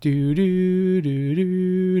Do do do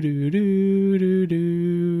do do do do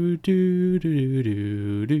do do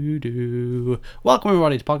do do do. Welcome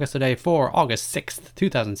everybody to Podcast Today for August 6th,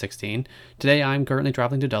 2016. Today I'm currently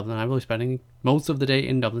travelling to Dublin. I will be spending most of the day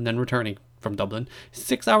in Dublin, then returning from Dublin.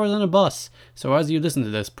 6 hours on a bus. So as you listen to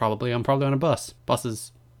this, I'm probably on a bus.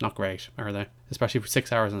 Buses, not great, are they? Especially for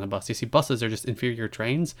 6 hours on a bus. You see, buses are just inferior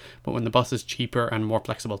trains, but when the bus is cheaper and more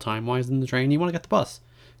flexible time-wise than the train, you want to get the bus.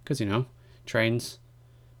 Because, you know, trains...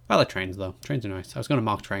 I like trains though. Trains are nice. I was going to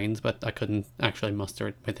mock trains, but I couldn't actually muster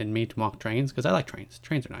it within me to mock trains because I like trains.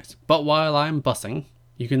 Trains are nice. But while I'm bussing,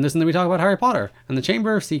 you can listen to me talk about Harry Potter and the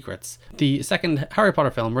Chamber of Secrets, the second Harry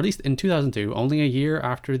Potter film released in 2002, only a year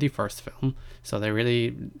after the first film. So they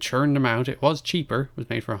really churned them out. It was cheaper. It was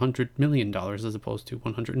made for $100 million as opposed to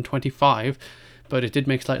 125, but it did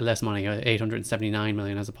make slightly less money, 879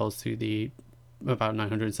 million as opposed to the about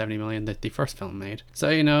 970 million that the first film made. So,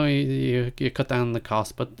 you know, you cut down the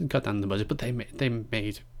cost, but cut down the budget, but they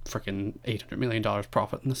made freaking $800 million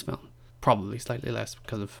profit in this film. Probably slightly less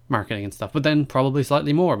because of marketing and stuff, but then probably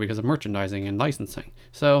slightly more because of merchandising and licensing.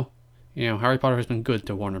 So, you know, Harry Potter has been good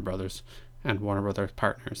to Warner Brothers and Warner Brothers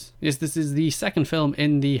partners. Yes, this is the second film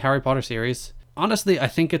in the Harry Potter series. Honestly, I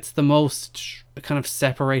think it's the most kind of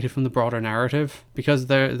separated from the broader narrative because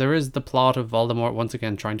there is the plot of Voldemort once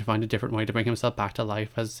again trying to find a different way to bring himself back to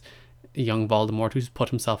life as a young Voldemort who's put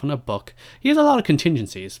himself in a book. He has a lot of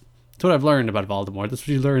contingencies. That's what I've learned about Voldemort. That's what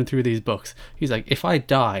you learn through these books. He's like, if I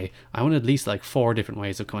die, I want at least like 4 different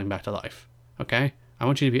ways of coming back to life. Okay? I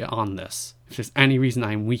want you to be on this. If there's any reason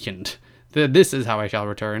I'm weakened, this is how I shall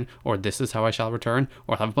return, or this is how I shall return,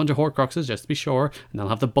 or I'll have a bunch of Horcruxes just to be sure, and I'll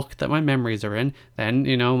have the book that my memories are in. Then,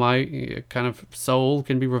 you know, my kind of soul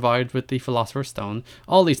can be revived with the Philosopher's Stone.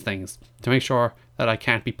 All these things to make sure that I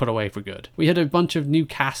can't be put away for good. We had a bunch of new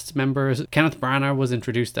cast members. Kenneth Branagh was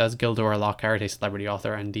introduced as Gilderoy Lockhart, a celebrity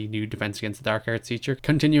author and the new Defense Against the Dark Arts teacher,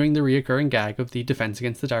 continuing the reoccurring gag of the Defense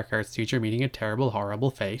Against the Dark Arts teacher meeting a terrible,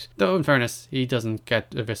 horrible fate. Though, in fairness, he doesn't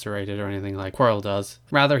get eviscerated or anything like Quirrell does.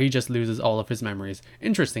 Rather, he just loses all of his memories.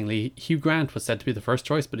 Interestingly, Hugh Grant was said to be the first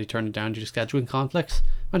choice, but he turned it down due to scheduling conflicts.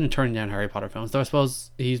 Imagine turning down Harry Potter films, though I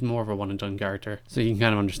suppose he's more of a one-and-done character, so you can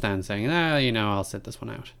kind of understand saying, you know, I'll sit this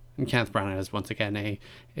one out. And Kenneth Branagh is once again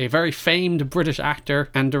a very famed British actor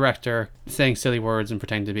and director saying silly words and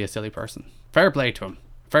pretending to be a silly person. Fair play to him.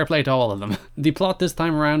 Fair play to all of them. The plot this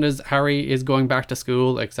time around is Harry is going back to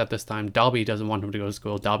school, except this time Dobby doesn't want him to go to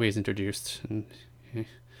school. Dobby is introduced. And I'm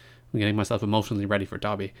getting myself emotionally ready for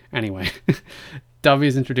Dobby. Anyway, Dobby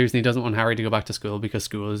is introduced and he doesn't want Harry to go back to school because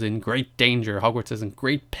school is in great danger. Hogwarts is in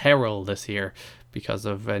great peril this year because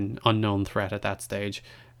of an unknown threat at that stage.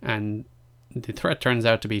 And the threat turns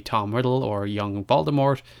out to be Tom Riddle, or young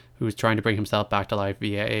Voldemort, who's trying to bring himself back to life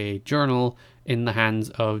via a journal in the hands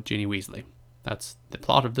of Ginny Weasley. That's the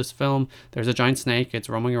plot of this film. There's a giant snake. It's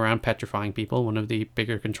roaming around petrifying people. One of the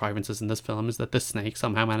bigger contrivances in this film is that this snake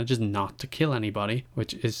somehow manages not to kill anybody,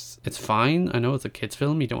 which is, it's fine. I know it's a kid's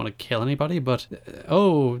film. You don't want to kill anybody, but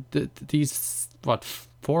these, 4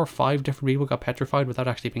 or 5 different people got petrified without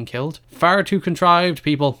actually being killed. Far too contrived,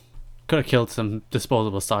 people. Could have killed some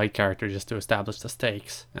disposable side character just to establish the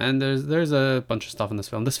stakes. And there's a bunch of stuff in this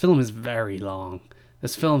film. This film is very long.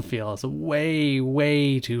 This film feels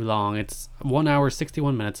way too long. It's 1 hour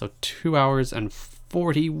 61 minutes, so 2 hours and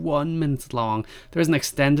 41 minutes long. There's an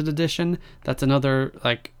extended edition that's another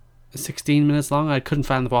 16 minutes long. I couldn't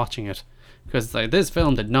fathom watching it because this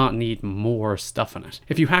film did not need more stuff in it.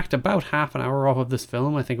 If you hacked about half an hour off of this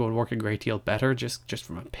film, I think it would work a great deal better just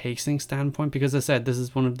from a pacing standpoint, because as I said, this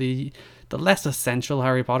is one of the less essential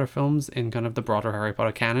Harry Potter films in kind of the broader Harry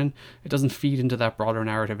Potter canon. It doesn't feed into that broader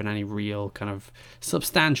narrative in any real kind of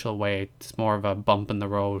substantial way. It's more of a bump in the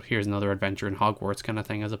road, here's another adventure in Hogwarts kind of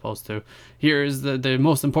thing, as opposed to here's the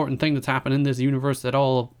most important thing that's happened in this universe at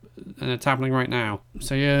all, and it's happening right now.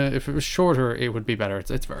 So yeah, if it was shorter, it would be better.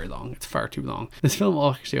 It's very long. It's far too long. This film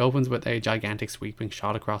actually opens with a gigantic sweeping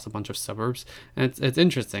shot across a bunch of suburbs, and it's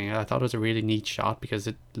interesting. I thought it was a really neat shot because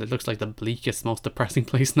it looks like the bleakest, most depressing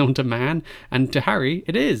place known to man, and to Harry,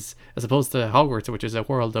 it is, as opposed to Hogwarts, which is a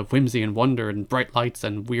world of whimsy and wonder and bright lights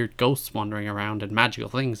and weird ghosts wandering around and magical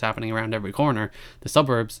things happening around every corner. The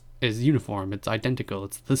suburbs is uniform, it's identical,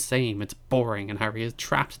 it's the same, it's boring, and Harry is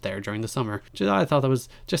trapped there during the summer. I thought that was,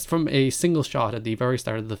 just from a single shot at the very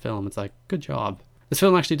start of the film, it's like, good job. This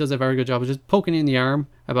film actually does a very good job of just poking you in the arm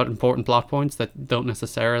about important plot points that don't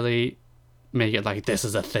necessarily make it like this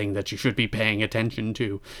is a thing that you should be paying attention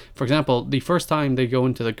to. For example, the first time they go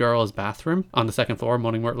into the girls' bathroom on the second floor,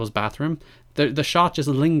 Moaning Myrtle's bathroom, the shot just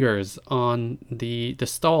lingers on the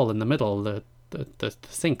stall in the middle, the the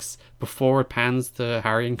sinks before it pans to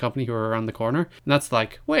Harry and company who are around the corner. And that's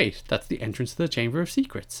like, wait, that's the entrance to the Chamber of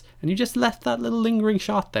Secrets. And you just left that little lingering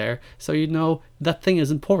shot there so you know that thing is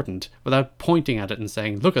important without pointing at it and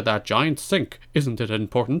saying, look at that giant sink. Isn't it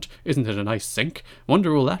important? Isn't it a nice sink?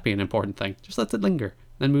 Wonder will that be an important thing? Just lets it linger.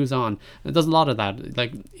 Then moves on. It does a lot of that.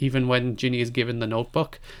 Like, even when Ginny is given the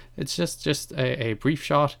notebook, it's just a brief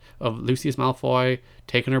shot of Lucius Malfoy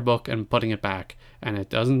taking her book and putting it back. And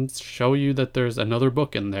it doesn't show you that there's another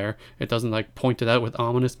book in there. It doesn't like point it out with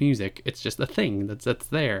ominous music. It's just a thing that's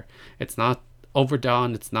there. It's not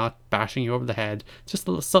overdone. It's not bashing you over the head. It's just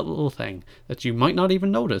a little subtle little thing that you might not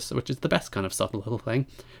even notice, which is the best kind of subtle little thing.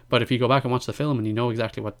 But if you go back and watch the film and you know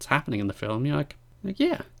exactly what's happening in the film, you're like,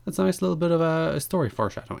 yeah, that's a nice little bit of a story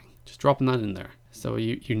foreshadowing. Just dropping that in there. So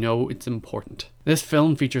you know it's important. This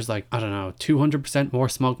film features like, I don't know, 200% more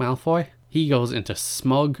smug Malfoy. He goes into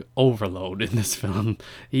smug overload in this film.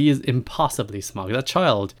 He is impossibly smug. That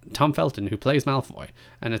child, Tom Felton, who plays Malfoy.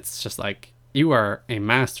 And it's just like, you are a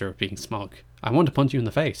master of being smug. I want to punch you in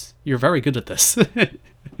the face. You're very good at this.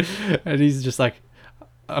 And he's just like,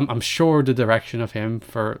 I'm sure the direction of him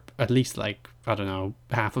for at least like, I don't know,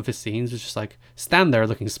 half of his scenes was just like, stand there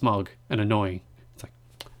looking smug and annoying. It's like,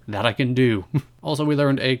 that I can do. Also, we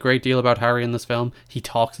learned a great deal about Harry in this film. He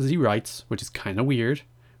talks as he writes, which is kind of weird.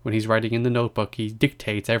 When he's writing in the notebook, he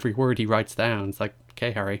dictates every word he writes down. It's like,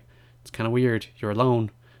 okay, Harry, it's kind of weird. You're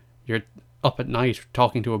alone. You're up at night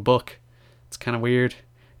talking to a book. It's kind of weird.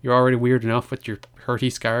 You're already weird enough with your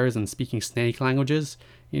hurty scars and speaking snake languages.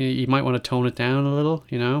 You might want to tone it down a little,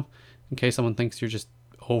 you know, in case someone thinks you're just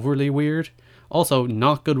overly weird. Also,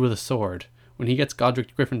 not good with a sword. When he gets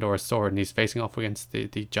Godric Gryffindor's sword and he's facing off against the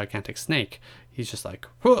gigantic snake, he's just like,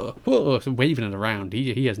 whoa, whoa, waving it around.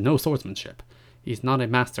 He has no swordsmanship. He's not a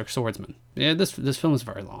master swordsman. Yeah, this film is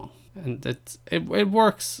very long, and it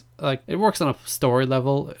works like it works on a story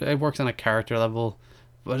level, it works on a character level,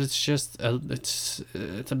 but it's just it's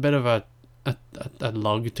a bit of a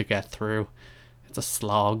lug to get through. It's a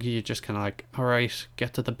slog. You just kind of like, all right,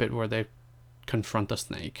 get to the bit where they confront the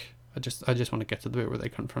snake. I just want to get to the bit where they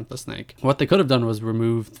confront the snake. What they could have done was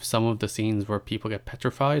remove some of the scenes where people get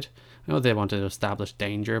petrified. I know they wanted to establish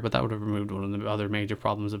danger, but that would have removed one of the other major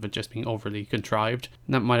problems of it just being overly contrived.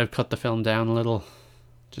 And that might have cut the film down a little.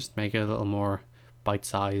 Just make it a little more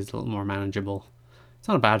bite-sized, a little more manageable. It's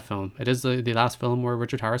not a bad film. It is the last film where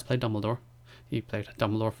Richard Harris played Dumbledore. He played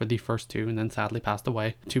Dumbledore for the first two and then sadly passed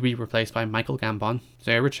away, to be replaced by Michael Gambon.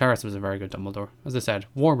 So yeah, Richard Harris was a very good Dumbledore. As I said,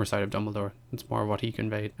 warmer side of Dumbledore. It's more what he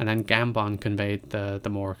conveyed. And then Gambon conveyed the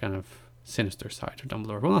more kind of sinister side of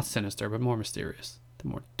Dumbledore. Well, not sinister, but more mysterious. The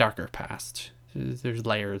more darker past. There's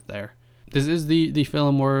layers there. This is the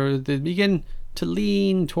film where they begin to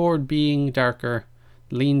lean toward being darker,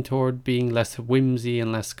 lean toward being less whimsy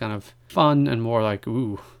and less kind of fun and more like,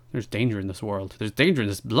 ooh, there's danger in this world. There's danger in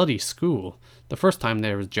this bloody school. The first time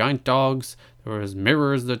there was giant dogs. There was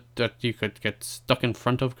mirrors that you could get stuck in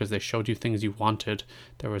front of because they showed you things you wanted.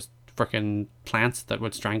 There was frickin' plants that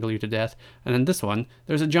would strangle you to death. And then this one,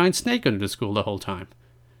 there's a giant snake under the school the whole time.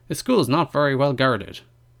 The school is not very well guarded.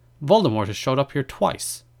 Voldemort has showed up here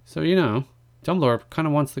twice. So, you know, Dumbledore kind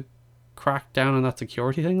of wants to crack down on that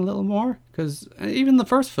security thing a little more, because even the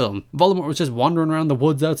first film, Voldemort was just wandering around the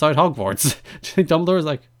woods outside Hogwarts. Dumbledore's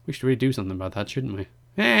like, we should really do something about that, shouldn't we?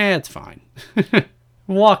 It's fine.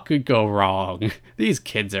 What could go wrong? These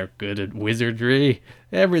kids are good at wizardry.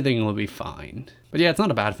 Everything will be fine. But yeah, it's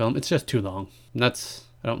not a bad film. It's just too long. And I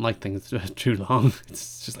don't like things too long.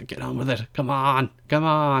 It's just like, get on with it. Come on.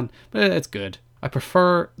 But it's good. I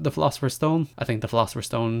prefer The Philosopher's Stone. I think The Philosopher's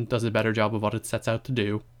Stone does a better job of what it sets out to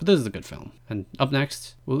do. But this is a good film. And up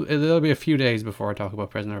next, there'll be a few days before I talk about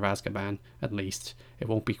Prisoner of Azkaban, at least. It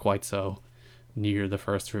won't be quite so near the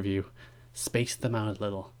first review. Space them out a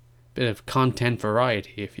little. Bit of content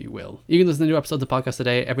variety, if you will. You can listen to new episodes of Podcast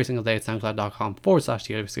Today every single day at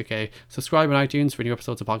soundcloud.com/TWSK. Subscribe on iTunes for new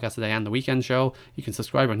episodes of Podcast Today and The Weekend Show. You can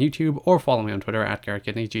subscribe on YouTube or follow me on Twitter at Garrett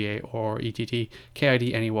Kidney, GA or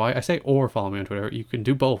ETTKIDNEY. I say or follow me on Twitter. You can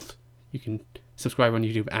do both. You can subscribe on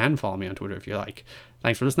YouTube and follow me on Twitter if you like.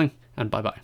 Thanks for listening, and bye-bye.